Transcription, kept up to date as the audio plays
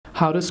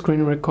How to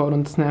screen record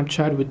on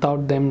Snapchat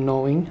without them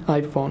knowing.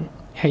 iPhone.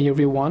 Hey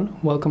everyone,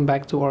 welcome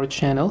back to our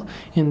channel.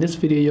 In this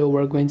video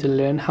we're going to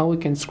learn how we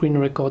can screen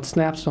record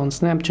snaps on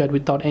Snapchat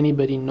without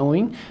anybody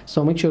knowing,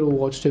 so make sure to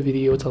watch the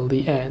video till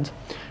the end.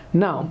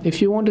 Now,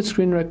 if you want to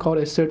screen record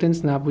a certain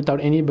snap without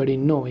anybody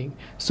knowing,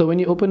 so when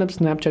you open up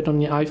Snapchat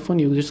on your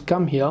iPhone, you just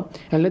come here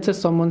and let's say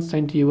someone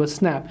sent you a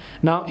snap.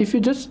 Now, if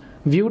you just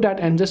view that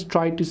and just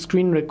try to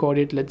screen record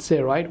it, let's say,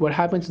 right, what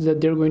happens is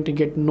that they're going to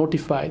get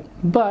notified.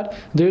 But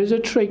there is a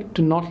trick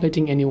to not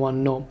letting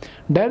anyone know.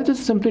 That is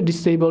just simply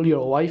disable your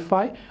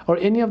Wi-Fi or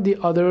any of the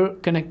other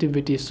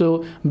connectivity.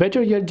 So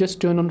better yet,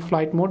 just turn on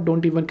flight mode.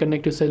 Don't even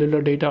connect to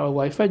cellular data or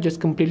Wi-Fi, just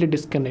completely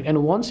disconnect.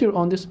 And once you're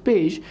on this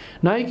page,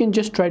 now you can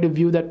just try to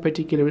view that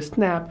particular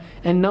snap.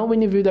 And now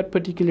when you view that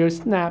particular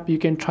snap, you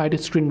can try to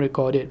screen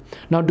record it.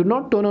 Now do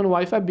not turn on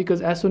Wi-Fi,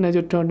 because as soon as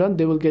you turn on,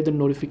 they will get the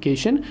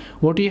notification.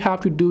 What you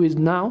have to do is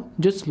now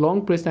just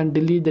long press and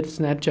delete that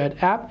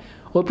Snapchat app,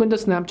 open the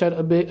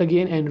Snapchat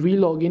again and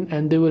re-log in,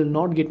 and they will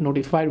not get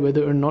notified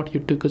whether or not you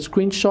took a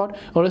screenshot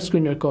or a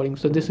screen recording.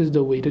 So this is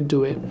the way to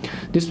do it.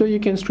 This way you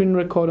can screen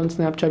record on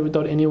Snapchat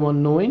without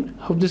anyone knowing.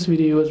 Hope this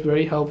video was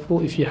very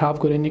helpful. If you have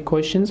got any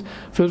questions,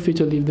 feel free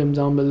to leave them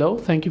down below.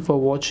 Thank you for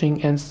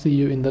watching and see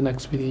you in the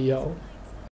next video.